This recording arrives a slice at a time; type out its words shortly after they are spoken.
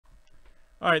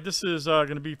All right, this is going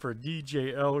to be for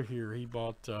DJL here. He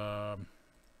bought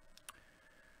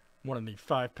one of the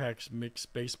 5-packs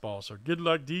mixed baseball. So good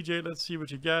luck, DJ. Let's see what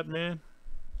you got, man.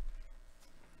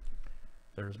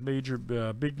 There's Major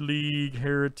Big League,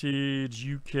 Heritage,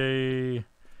 UK,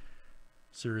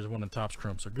 Series 1 and Topps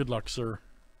Chrome. So good luck, sir.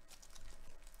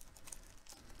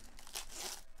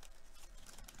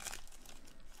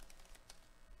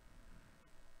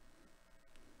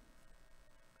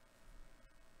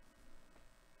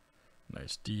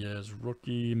 Nice Diaz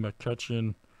rookie,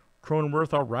 McCutcheon,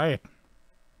 Cronenworth. All right.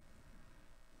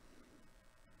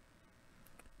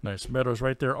 Nice Meadows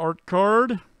right there. Art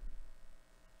card.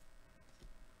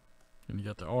 And you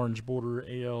got the orange border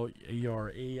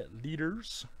ALERA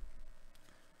leaders.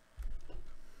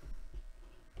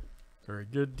 Very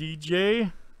good,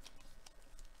 DJ.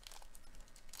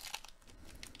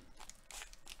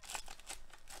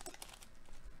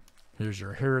 Here's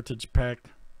your Heritage pack.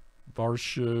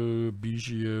 Varsho,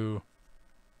 Biggio.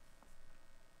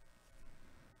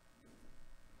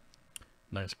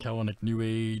 Nice Kalanick New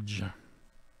Age.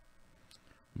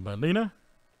 Molina.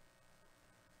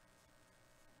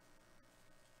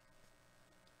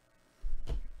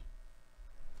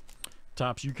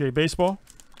 Topps UK Baseball.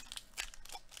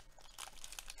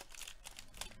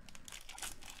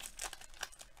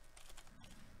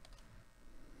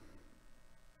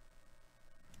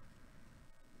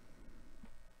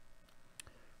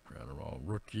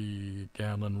 Rookie,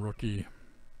 Gallon rookie.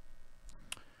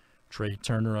 Trey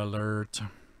Turner alert.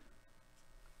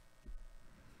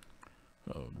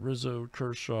 Oh, Rizzo,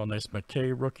 Kershaw, nice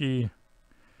McKay rookie.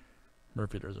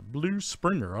 Murphy, there's a blue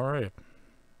Springer. All right.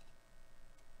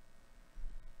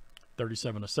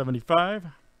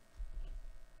 37/75.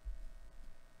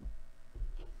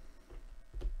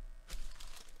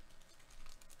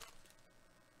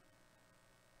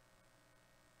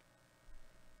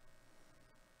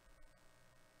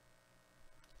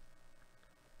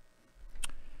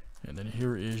 And then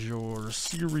here is your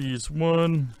Series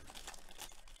 1.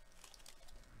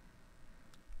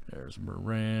 There's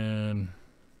Moran,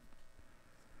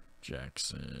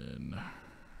 Jackson.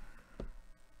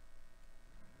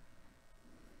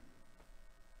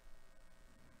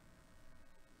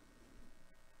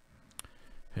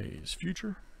 Hayes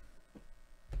Future.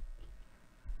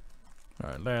 All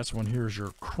right, last one. Here's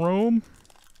your Chrome.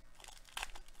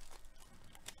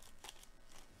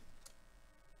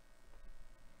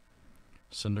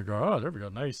 Syndergaard. Oh, there we go.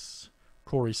 Nice.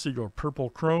 Corey Seager purple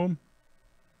Chrome.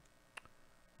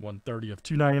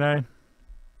 130/299.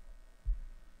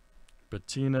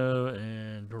 Bettina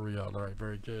and Gurriel. All right,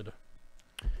 very good.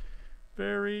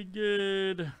 Very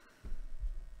good.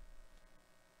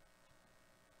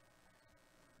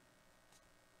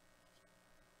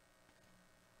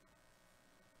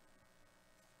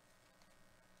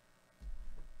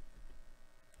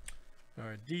 All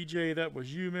right, DJ, that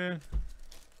was you, man.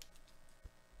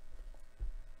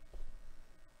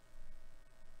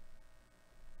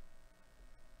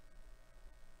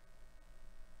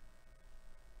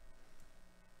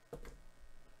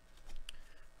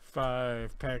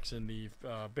 Five packs in the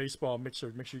baseball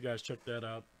mixer. Make sure you guys check that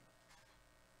out.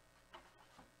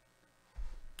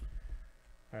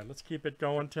 All right, let's keep it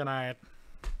going tonight.